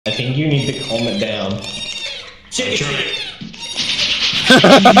I think you need to calm it down. Shit.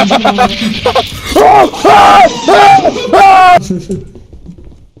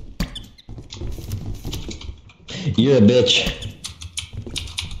 You're a bitch.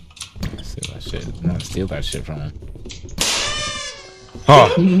 Steal that shit. I'm gonna steal that shit from him. The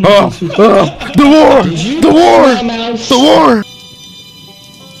war! The war! The war!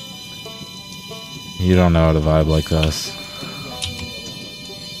 You don't know how to vibe like us.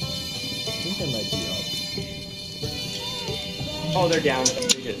 Oh, they're down.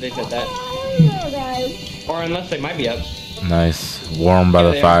 They said that. Hello, guys. Or unless they might be up. Nice. Warm by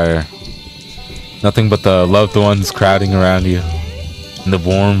the fire. Nothing but the loved ones crowding around you. And the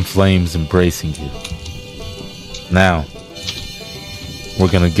warm flames embracing you. Now, we're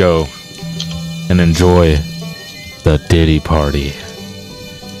gonna go and enjoy the Diddy party.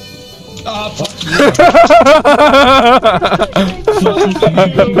 Oh, fuck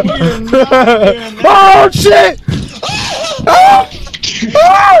Oh, shit!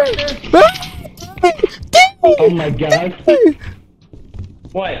 Oh my god.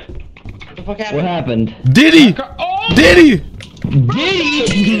 What? What the fuck happened? What happened? Diddy! Oh! Diddy!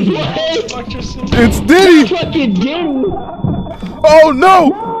 Diddy! It's Diddy! Fucking Diddy! Oh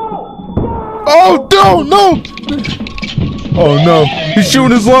no! Oh no, no! Oh no! He's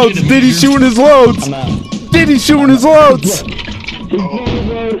shooting his loads! Diddy shooting his loads! I'm out. Diddy shooting his loads!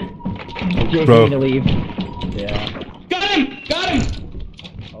 Bro. Leave. Yeah. Got him! Got him!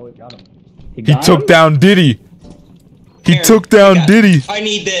 Oh, we got him. He took down Diddy. He Here, took down Diddy. I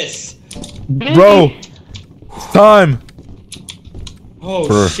need this. Bro. Time. Oh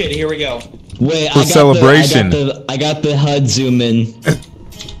For- shit, here we go. Wait, For celebration. I got the HUD zoom in.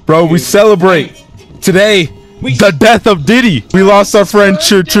 Bro, we celebrate today the death of Diddy. We lost our friend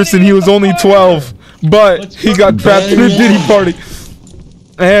Tristan. He was only 12, but he got trapped in a Diddy party.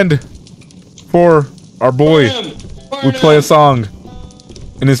 And for our boy, we play a song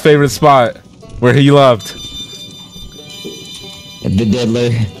in his favorite spot where he loved. The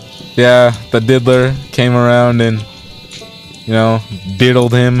diddler. Yeah, the diddler came around and, you know,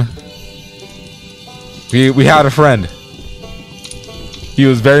 diddled him. We had a friend. He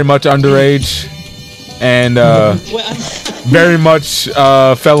was very much underage and very much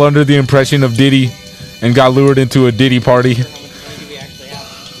fell under the impression of Diddy and got lured into a Diddy party.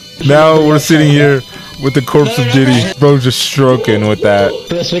 Now we're sitting here with the corpse of Diddy. Bro just stroking with that.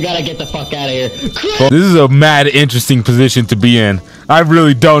 Chris, we gotta get the fuck out of here. This is a mad interesting position to be in. I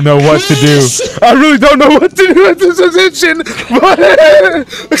really don't know what to do. I really don't know what to do in this position.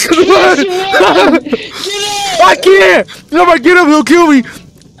 I can't. If I get up, he'll kill me.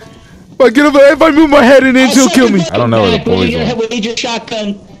 If I move my head an inch, he'll kill me. I don't know where the boys are. We need your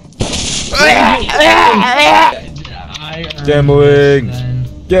shotgun. Gambling.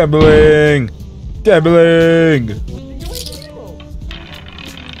 Gambling. Gambling.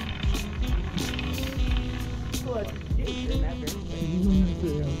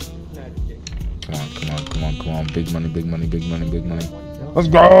 Come on. Big money. Let's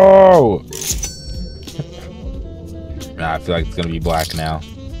go. Nah, I feel like it's gonna be black now.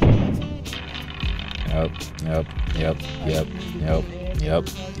 Yep.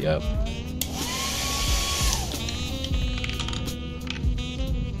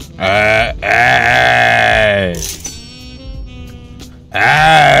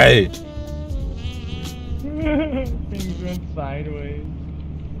 Hey! Things went sideways.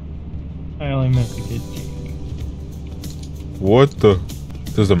 I only missed a kid. What the?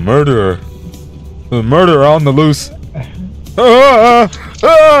 There's a murderer. There's a murderer on the loose.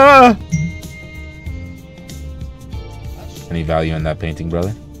 Any value in that painting,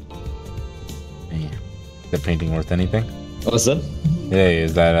 brother? Hey, is that painting worth anything? What's up? Hey,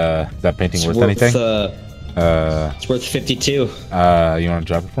 is that painting worth anything? It's worth 52. You wanna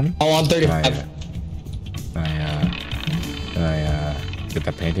drop it for me? Oh, I'm 35. Can I get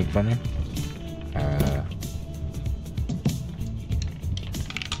that painting from you?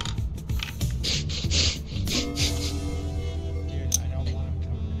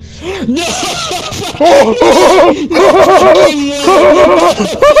 No!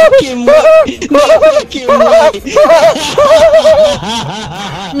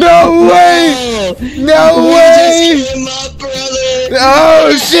 No way! No way!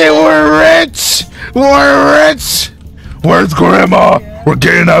 Oh shit, we're rich! We're rich! Where's Grandma? We're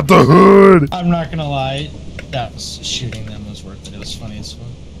getting out the hood! I'm not gonna lie, that was shooting them was worth it. It was funny as fuck.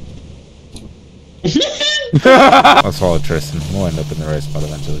 Let's follow Tristan. We'll end up in the right spot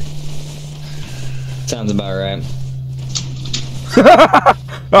eventually. Sounds about right.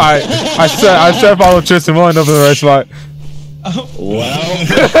 Alright, I said follow Tristan. We'll end up in the right spot. Well,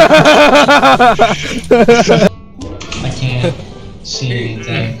 I can't see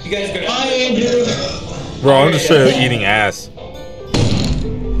anything. You guys go. hi, Andrew. Bro, I'm just straight up eating ass.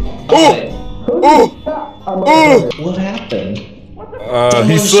 Oh! Oh! What happened?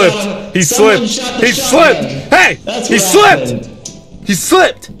 He slipped. He Someone slipped. shot the He slipped. shotgun. Hey! That's He what slipped. happened. He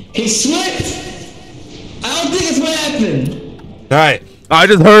slipped. He slipped. I don't think it's what happened. Alright. I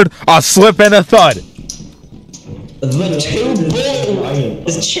just heard a slip and a thud. The two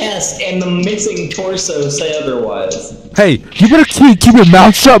bullets, his chest, and the missing torso say otherwise. Hey, you better keep your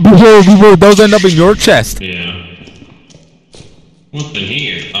mouth shut before those end up in your chest. Yeah. What's in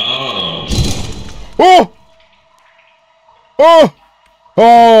here? Oh. Oh! Oh!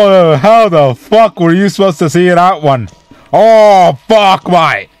 Oh, how the fuck were you supposed to see that one? Oh, fuck,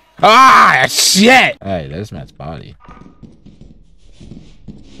 mate. Ah, shit! Hey, there's Matt's body.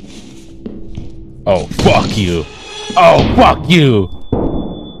 Oh, fuck you. Oh, fuck you.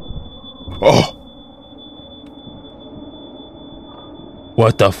 Oh.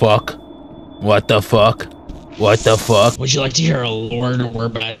 What the fuck? What the fuck? What the fuck? Would you like to hear a lore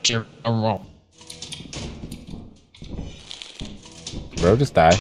about your Bro, just die.